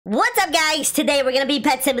What's up, guys? Today we're gonna be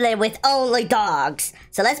Pet Simulator with only dogs.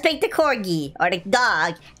 So let's pick the corgi, or the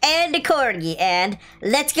dog, and the corgi, and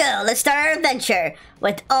let's go. Let's start our adventure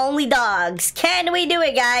with only dogs. Can we do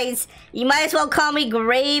it, guys? You might as well call me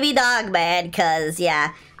Gravycatman, because,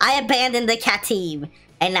 yeah, I abandoned the cat team,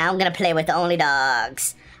 and now I'm gonna play with only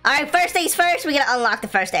dogs. Alright, first things first, we're gonna unlock the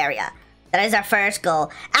first area. That is our first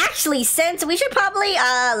goal. Actually, since we should probably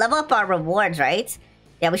level up our rewards, right?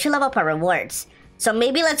 Yeah, we should level up our rewards. So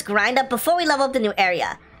maybe let's grind up before we level up the new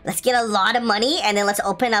area. Let's get a lot of money, and then let's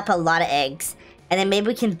open up a lot of eggs. And then maybe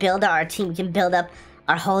we can build our team. We can build up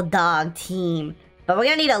our whole dog team. But we're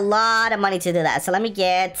gonna need a lot of money to do that. So let me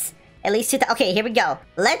get at least 2,000. Okay, here we go.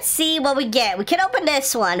 Let's see what we get. We can open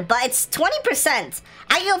this one, but it's 20%.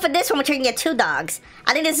 I can go for this one, which I can get 2 dogs.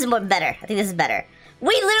 I think this is more better. I think this is better.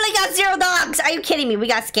 We literally got 0 dogs. Are you kidding me? We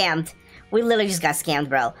got scammed. We literally just got scammed,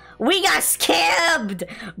 bro. We got scammed!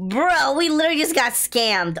 Bro, we literally just got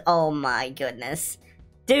scammed. Oh my goodness.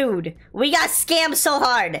 Dude, we got scammed so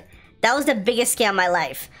hard. That was the biggest scam of my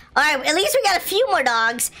life. Alright, at least we got a few more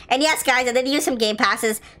dogs. And yes, guys, I did use some game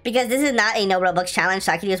passes because this is not a no Roblox challenge,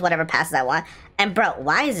 so I can use whatever passes I want. And bro,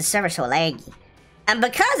 why is the server so laggy? And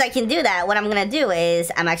because I can do that, what I'm gonna do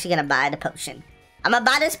is I'm actually gonna buy the potion. I'm gonna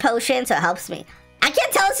buy this potion so it helps me. I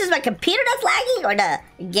can't tell if this is my computer that's lagging or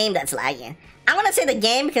the game that's lagging. I'm gonna say the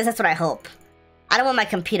game because that's what I hope. I don't want my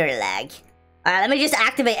computer to lag. Alright, let me just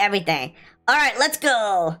activate everything. Alright, let's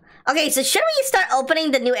go. Okay, so should we start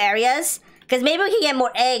opening the new areas? Because maybe we can get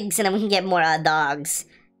more eggs and then we can get more dogs.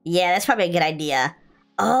 Yeah, that's probably a good idea.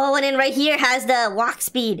 Oh, and then right here has the walk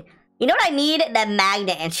speed. You know what I need? That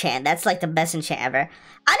magnet enchant. That's like the best enchant ever.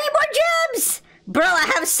 I need more gems! Bro,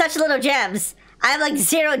 I have such little gems. I have like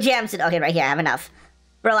 0 gems. Okay, right here, I have enough.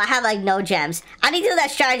 Bro, I have like no gems. I need to do that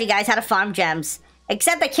strategy, guys, how to farm gems.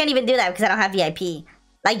 Except I can't even do that because I don't have VIP.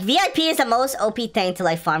 Like, VIP is the most OP thing to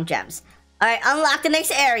like farm gems. Alright, unlock the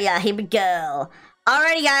next area. Here we go.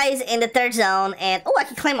 Alrighty, guys, in the 3rd zone. And, oh, I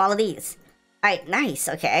can claim all of these. Alright, nice,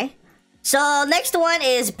 okay. So, next one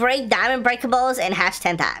is break diamond breakables and hatch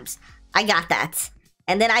 10 times. I got that.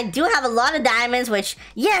 And then I do have a lot of diamonds, which,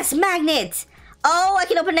 yes, magnets. Oh, I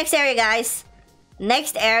can open next area, guys.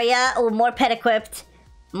 Next area. Oh, more pet equipped.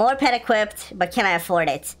 More pet equipped. But can I afford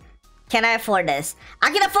it? Can I afford this?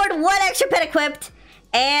 I can afford 1 extra pet equipped.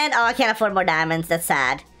 And, oh, I can't afford more diamonds. That's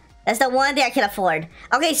sad. That's the one thing I can afford.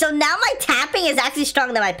 Okay, so now my tapping is actually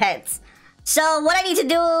stronger than my pets. So what I need to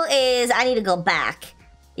do is I need to go back.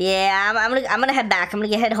 Yeah, I'm gonna head back. I'm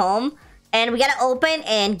gonna head home. And we gotta open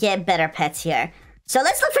and get better pets here. So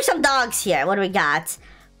let's look for some dogs here. What do we got?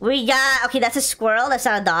 We got... Okay, that's a squirrel. That's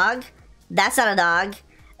not a dog. That's not a dog.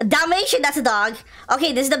 Dalmatian, that's a dog.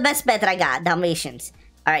 Okay, this is the best bet that I got. Dalmatians.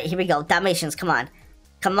 Alright, here we go. Dalmatians, come on.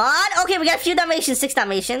 Come on. Okay, we got a few Dalmatians. 6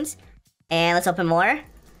 Dalmatians. And let's open more.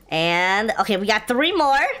 And, okay, we got 3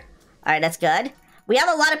 more. Alright, that's good. We have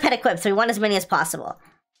a lot of pet equipped, so we want as many as possible.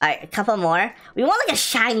 Alright, a couple more. We want like a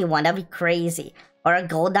shiny one. That'd be crazy. Or a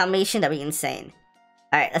gold Dalmatian. That'd be insane.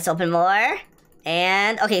 Alright, let's open more.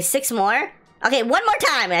 And, okay, 6 more. Okay, 1 more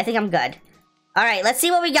time, and I think I'm good. Alright, let's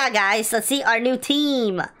see what we got, guys. Let's see our new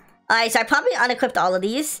team. Alright, so I probably unequipped all of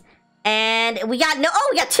these. And we got, no, oh,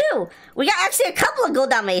 we got 2. We got actually a couple of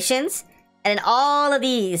gold Dalmatians. And then all of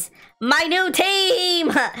these. My new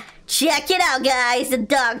team! Check it out, guys. The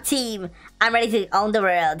dog team. I'm ready to own the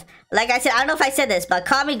world. Like I said, I don't know if I said this, but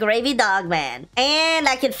call me Gravycatman. And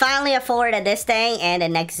I can finally afford this thing and the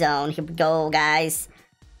next zone. Here we go, guys.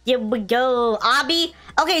 Here we go. Obby.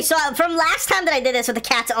 Okay, so from last time that I did this with the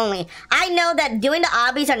cats only, I know that doing the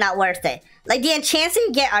obbies are not worth it. Like, the enchants that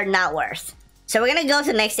you get are not worth. So we're gonna go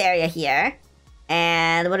to the next area here.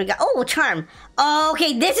 And what do we got? Oh, charm. Oh,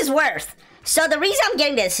 okay, this is worth. So the reason I'm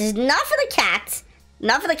getting this is not for the cat.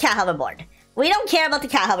 Not for the cat hoverboard. We don't care about the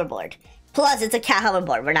cat hoverboard. Plus, it's a cat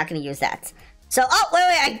hoverboard. We're not gonna use that. So, oh,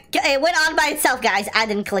 wait, it went on by itself, guys. I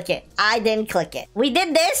didn't click it. I didn't click it. We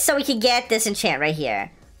did this so we could get this enchant right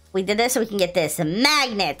here. We did this so we can get this. A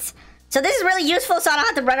magnet. So this is really useful so I don't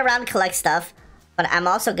have to run around and collect stuff. But I'm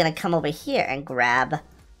also gonna come over here and grab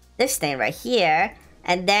this thing right here.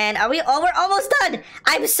 And then, are we, oh, we're almost done.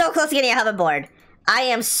 I'm so close to getting a hoverboard. I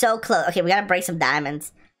am so close. Okay, we gotta break some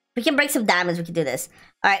diamonds. We can break some diamonds. We can do this.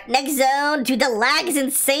 Alright, next zone. Dude, the lag is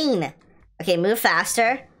insane. Okay, move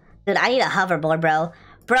faster. Dude, I need a hoverboard, bro.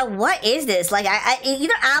 Bro, what is this? Like,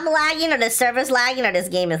 either I'm lagging or the server's lagging or this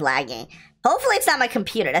game is lagging. Hopefully it's not my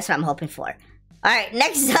computer. That's what I'm hoping for. Alright,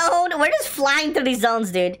 next zone. We're just flying through these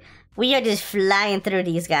zones, dude. We are just flying through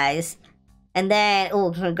these guys. And then, oh,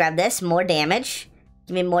 I'm gonna grab this. More damage.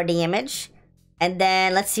 Give me more damage. And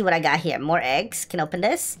then, let's see what I got here. More eggs. Can open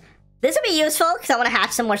this. This will be useful, because I want to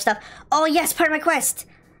hatch some more stuff. Oh, yes, part of my quest.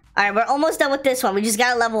 All right, we're almost done with this one. We just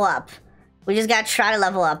gotta level up. We just gotta try to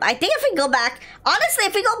level up. I think if we go back, honestly,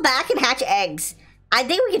 if we go back and hatch eggs, I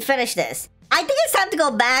think we can finish this. I think it's time to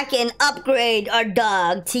go back and upgrade our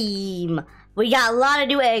dog team. We got a lot of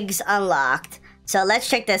new eggs unlocked. So let's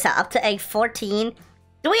check this out. Up to egg 14.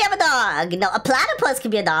 Do we have a dog? No, a platypus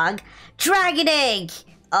could be a dog. Dragon egg.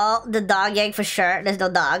 Oh, the dog egg for sure. There's no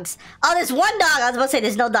dogs. Oh, there's one dog. I was about to say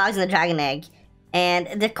there's no dogs in the dragon egg.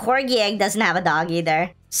 And the corgi egg doesn't have a dog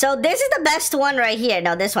either. So this is the best one right here.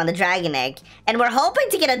 No, this one, the dragon egg. And we're hoping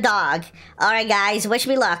to get a dog. All right, guys, wish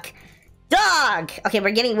me luck. Dog. Okay,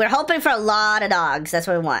 we're hoping for a lot of dogs. That's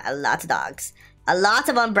what we want. A lot of dogs. A lot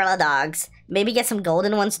of umbrella dogs. Maybe get some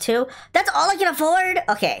golden ones too. That's all I can afford?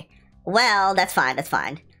 Okay. Well, that's fine. That's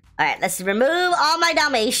fine. All right, let's remove all my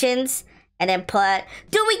Dalmatians. And then put...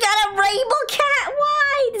 Dude, we got a rainbow cat!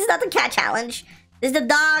 Why? This is not the cat challenge. This is the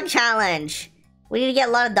dog challenge. We need to get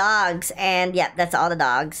a lot of dogs. And, yep, that's all the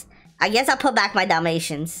dogs. I guess I'll put back my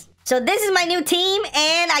Dalmatians. So this is my new team.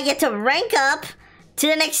 And I get to rank up to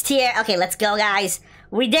the next tier. Okay, let's go, guys.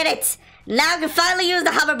 We did it. Now I can finally use the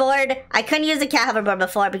hoverboard. I couldn't use the cat hoverboard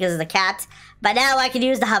before because of the cat. But now I can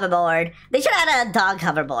use the hoverboard. They should add a dog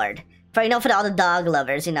hoverboard. For, for all the dog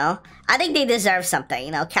lovers, I think they deserve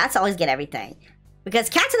something, Cats always get everything. Because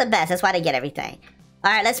cats are the best, that's why they get everything.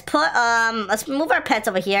 Alright, let's move our pets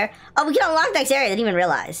over here. Oh, we can unlock next area, I didn't even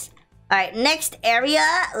realize. Alright, next area,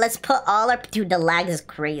 let's put all our... Dude, the lag is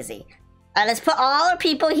crazy. Alright, let's put all our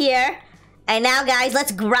people here. And now, guys,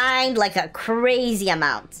 let's grind like a crazy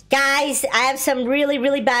amount. Guys, I have some really,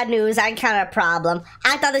 really bad news. I encountered a problem.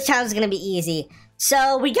 I thought this challenge was going to be easy.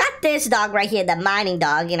 So we got this dog right here, the mining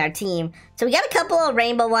dog in our team. So we got a couple of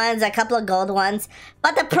rainbow ones, a couple of gold ones.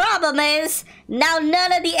 But the problem is, now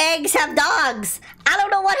none of the eggs have dogs. I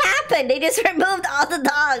don't know what happened. They just removed all the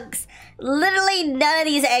dogs. Literally none of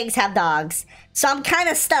these eggs have dogs. So I'm kind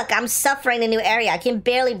of stuck. I'm suffering in a new area. I can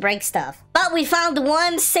barely break stuff. But we found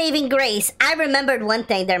one saving grace. I remembered one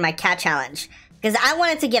thing during my cat challenge. Because I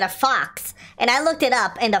wanted to get a fox. And I looked it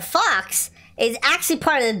up. And the fox is actually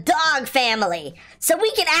part of the dog family. So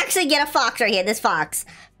we can actually get a fox right here, this fox.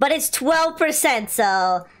 But it's 12%,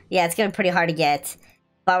 so yeah, it's gonna be pretty hard to get.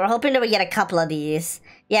 But we're hoping that we get a couple of these.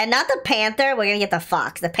 Yeah, not the panther, we're gonna get the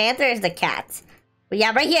fox. The panther is the cat. But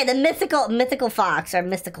yeah, right here, the mythical fox, or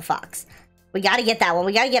mystical fox. We gotta get that one,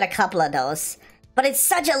 we gotta get a couple of those. But it's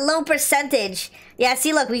such a low percentage. Yeah,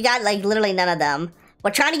 see, look, we got like literally none of them.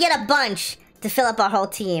 We're trying to get a bunch to fill up our whole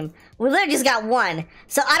team. We literally just got one.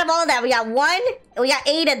 So out of all of that, we got one, we got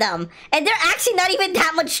 8 of them. And they're actually not even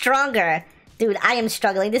that much stronger. Dude, I am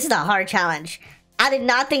struggling. This is a hard challenge. I did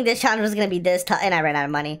not think this challenge was going to be this tough. And I ran out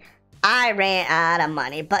of money. I ran out of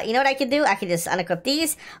money. But you know what I could do? I could just unequip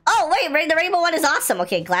these. Oh, wait, the rainbow one is awesome.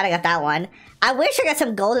 Okay, glad I got that one. I wish I got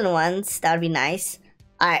some golden ones. That would be nice.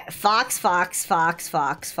 All right, fox, fox, fox,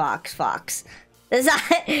 fox, fox, fox.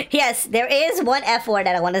 Yes, there is one F word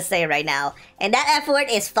that I want to say right now. And that F word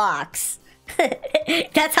is fox.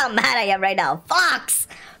 That's how mad I am right now. Fox!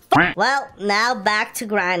 Well, now back to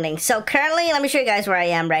grinding. So currently, let me show you guys where I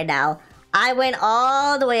am right now. I went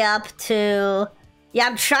all the way up to... Yeah,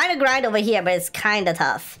 I'm trying to grind over here, but it's kind of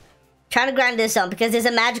tough. Trying to grind this zone because there's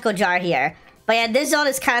a magical jar here. But yeah, this zone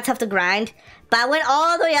is kind of tough to grind. But I went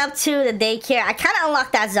all the way up to the daycare. I kind of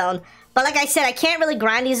unlocked that zone. But like I said, I can't really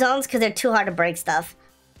grind these zones because they're too hard to break stuff.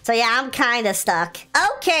 So yeah, I'm kind of stuck.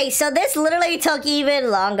 Okay, so this literally took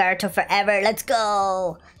even longer, took forever. Let's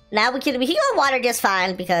go. Now we can go water just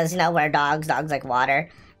fine because, we're dogs. Dogs like water.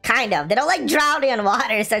 Kind of. They don't like drowning in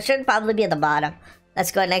water, so it should probably be at the bottom.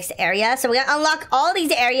 Let's go next area. So we're going to unlock all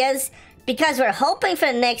these areas because we're hoping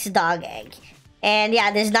for the next dog egg. And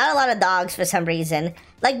yeah, there's not a lot of dogs for some reason.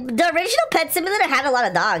 Like, the original Pet Simulator had a lot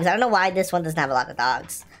of dogs. I don't know why this one doesn't have a lot of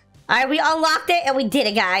dogs. Alright, we unlocked it and we did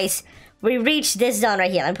it, guys. We reached this zone right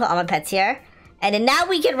here. Let me put all my pets here. And then now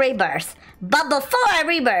we can rebirth. But before I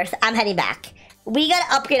rebirth, I'm heading back. We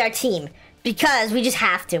gotta upgrade our team. Because we just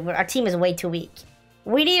have to. Our team is way too weak.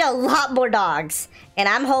 We need a lot more dogs. And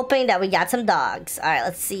I'm hoping that we got some dogs. Alright,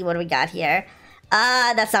 let's see what we got here.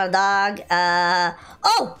 That's not a dog.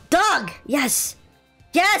 Oh, dog! Yes!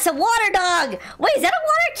 Yes, a water dog! Wait, is that a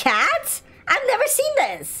water cat? I've never seen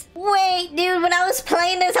this. Wait, dude, when I was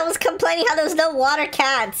playing this, I was complaining how there was no water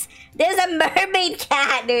cats. There's a mermaid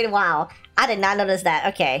cat, dude. Wow. I did not notice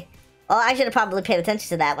that. Okay. Well, I should have probably paid attention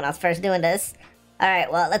to that when I was first doing this.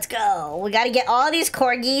 Alright, well, let's go. We gotta get all these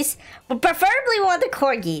corgis. But preferably we want the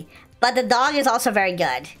corgi. But the dog is also very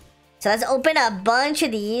good. So let's open a bunch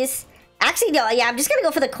of these. Actually, no, yeah, I'm just gonna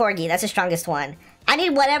go for the corgi. That's the strongest one. I need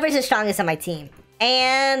whatever's the strongest on my team.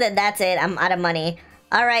 And that's it. I'm out of money.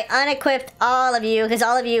 Alright, unequipped all of you, because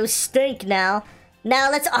all of you stink now.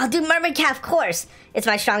 Now let's all do mermaid cat, of course. It's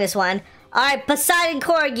my strongest one. All right, Poseidon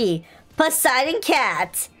corgi, Poseidon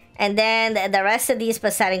cat, and then the rest of these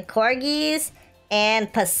Poseidon corgis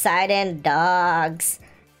and Poseidon dogs.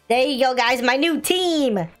 There you go, guys, my new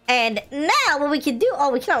team. And now what we can do,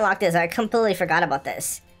 oh, we can unlock this. I completely forgot about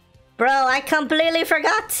this. Bro, I completely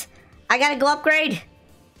forgot. I gotta go upgrade.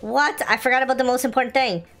 What? I forgot about the most important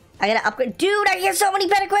thing. I gotta upgrade. Dude, I can get so many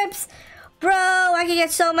pet equips. Bro, I can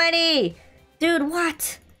get so many. Dude,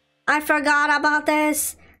 what? I forgot about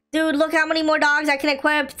this. Dude, look how many more dogs I can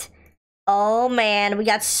equip. Oh, man, we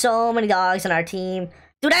got so many dogs on our team.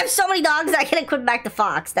 Dude, I have so many dogs that I can equip back the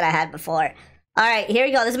fox that I had before. All right, here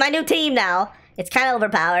we go. This is my new team now. It's kind of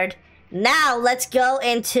overpowered. Now, let's go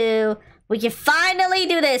into... We can finally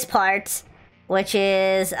do this part, which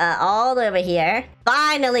is all over here.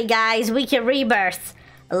 Finally, guys, we can rebirth.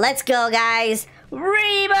 Let's go, guys.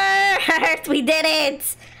 Rebirth! We did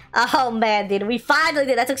it! Oh, man, dude. We finally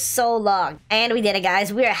did it. That took so long. And we did it,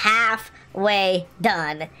 guys. We're halfway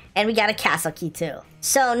done. And we got a castle key, too.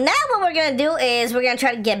 So now what we're going to do is we're going to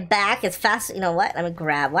try to get back as fast... You know what? Let me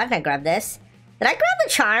grab... Why didn't I grab this? Did I grab the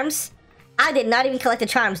charms? I did not even collect the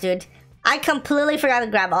charms, dude. I completely forgot to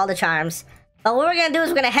grab all the charms. But what we're going to do is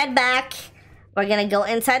we're going to head back. We're going to go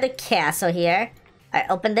inside the castle here. All right,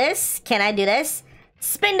 open this. Can I do this?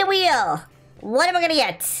 Spin the wheel. What am I going to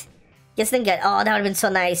get? Get something good. Oh, that would have been so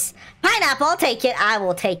nice. Pineapple, I'll take it. I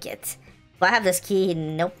will take it. Do I have this key?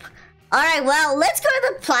 Nope. All right, well, let's go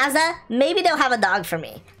to the plaza. Maybe they'll have a dog for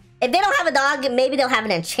me. If they don't have a dog, maybe they'll have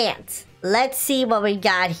an enchant. Let's see what we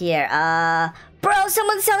got here. Bro,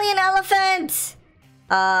 someone's selling an elephant.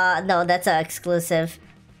 No, that's an exclusive.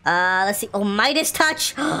 Let's see. Oh, Midas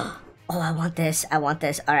touch. Oh, I want this. I want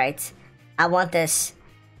this. All right. I want this.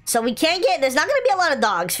 So we can't get... There's not going to be a lot of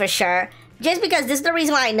dogs for sure. Just because this is the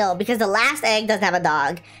reason why I know. Because the last egg doesn't have a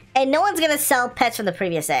dog. And no one's going to sell pets from the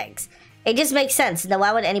previous eggs. It just makes sense. Now,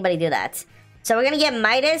 why would anybody do that? So we're going to get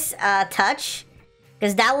Midas touch.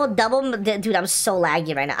 Because that will double... Dude, I'm so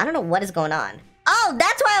laggy right now. I don't know what is going on. Oh,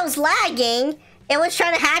 that's why I was lagging. It was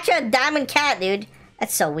trying to hatch a diamond cat, dude.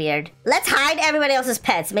 That's so weird. Let's hide everybody else's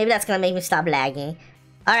pets. Maybe that's going to make me stop lagging.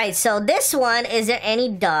 Alright, so this one, is there any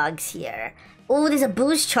dogs here? Oh, there's a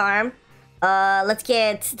boost charm. Let's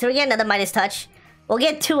get... Do we get another Midas touch? We'll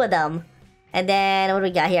get 2 of them. And then, what do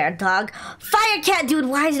we got here? A dog. Fire cat! Dude,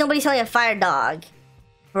 why is nobody selling a fire dog?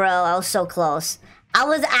 Bro, I was so close. I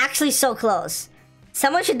was actually so close.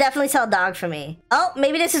 Someone should definitely sell a dog for me. Oh,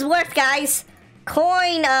 maybe this is worth, guys.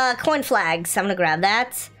 Coin flags. I'm gonna grab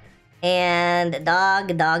that. And dog,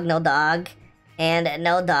 no dog. And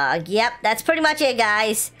no dog. Yep, that's pretty much it,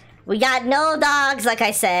 guys. We got no dogs, like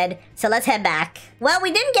I said. So let's head back. Well,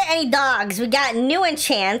 we didn't get any dogs. We got new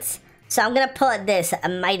enchants. So I'm gonna put this, a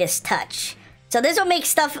Midas touch. So this will make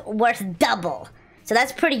stuff worth double. So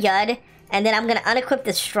that's pretty good. And then I'm gonna unequip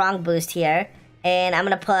the strong boost here. And I'm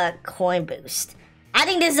gonna put coin boost. I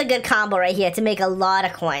think this is a good combo right here to make a lot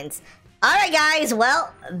of coins. Alright, guys,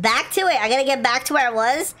 well, back to it. I gotta get back to where I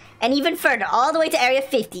was, and even further, all the way to Area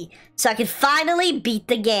 50, so I can finally beat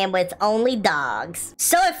the game with only dogs.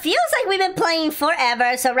 So it feels like we've been playing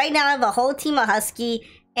forever, so right now I have a whole team of Husky,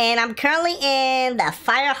 and I'm currently in the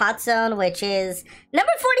Fire Hot Zone, which is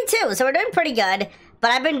number 42, so we're doing pretty good.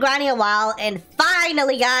 But I've been grinding a while, and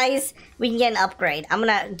finally, guys, we can get an upgrade. I'm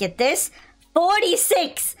gonna get this,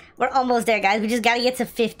 46! We're almost there, guys. We just gotta get to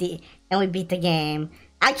 50, and we beat the game.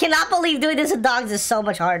 I cannot believe doing this with dogs is so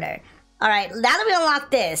much harder. Alright, now that we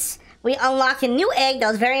unlock this, we unlock a new egg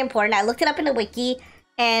that was very important. I looked it up in the wiki,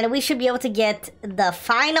 and we should be able to get the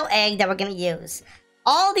final egg that we're going to use.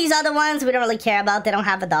 All these other ones we don't really care about. They don't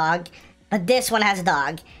have a dog. But this one has a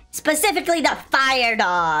dog. Specifically the fire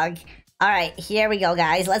dog. Alright, here we go,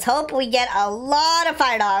 guys. Let's hope we get a lot of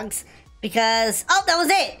fire dogs. Because... Oh, that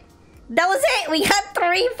was it! That was it! We got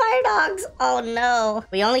 3 fire dogs! Oh no.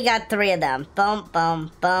 We only got 3 of them. Boom,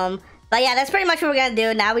 boom, boom. But yeah, that's pretty much what we're gonna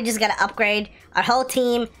do. Now we just gotta upgrade our whole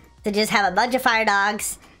team to just have a bunch of fire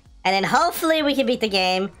dogs. And then hopefully we can beat the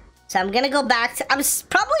game. So I'm gonna go back to... I'm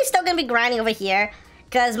probably still gonna be grinding over here.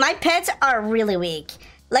 Because my pets are really weak.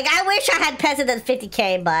 Like, I wish I had pets at the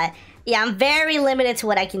 50k, but... Yeah, I'm very limited to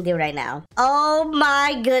what I can do right now. Oh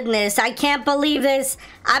my goodness, I can't believe this.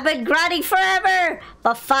 I've been grinding forever.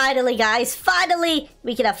 But finally, guys, finally,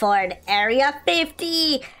 we can afford Area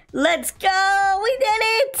 50. Let's go, we did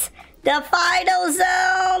it. The final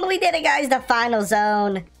zone. We did it, guys, the final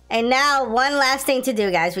zone. And now, one last thing to do,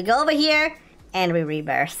 guys. We go over here and we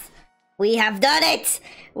rebirth. We have done it.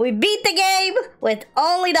 We beat the game with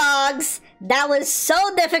only dogs. That was so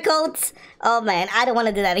difficult. Oh, man, I don't want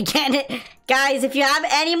to do that again. Guys, if you have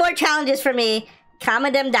any more challenges for me,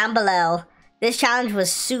 comment them down below. This challenge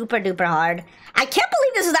was super duper hard. I can't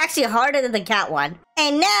believe this is actually harder than the cat one.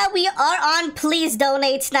 And now we are on Please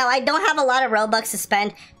Donate. Now, I don't have a lot of Robux to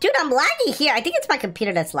spend. Dude, I'm lagging here. I think it's my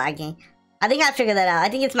computer that's lagging. I think I figured that out. I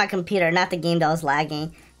think it's my computer, not the game that was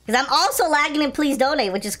lagging. Because I'm also lagging in Please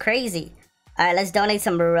Donate, which is crazy. Alright, let's donate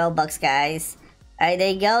some Robux, guys. Alright,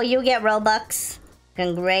 there you go. You get Robux.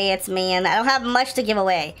 Congrats, man. I don't have much to give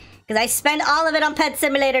away. Because I spend all of it on Pet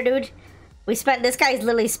Simulator, dude. This guy's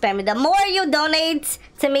literally spamming. The more you donate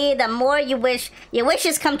to me, the more your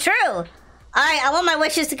wishes come true. Alright, I want my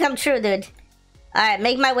wishes to come true, dude. Alright,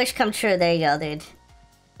 make my wish come true. There you go, dude.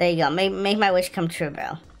 There you go. Make my wish come true,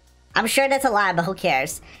 bro. I'm sure that's a lie, but who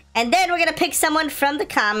cares? And then we're gonna pick someone from the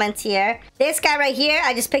comments here. This guy right here,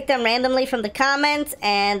 I just picked them randomly from the comments.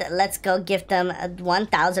 And let's go give them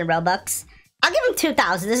 1,000 Robux. I'll give them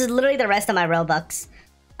 2,000. This is literally the rest of my Robux.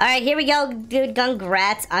 Alright, here we go, dude.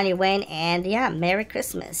 Congrats on your win. And yeah, Merry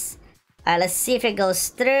Christmas. Alright, let's see if it goes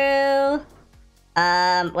through.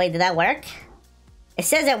 Wait, did that work? It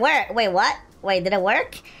says it worked. Wait, what? Wait, did it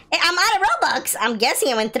work? Hey, I'm out of Robux. I'm guessing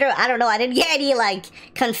it went through. I don't know. I didn't get any, like,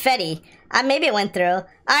 confetti. Maybe it went through.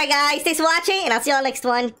 Alright, guys. Thanks for watching, and I'll see you on the next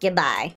one. Goodbye.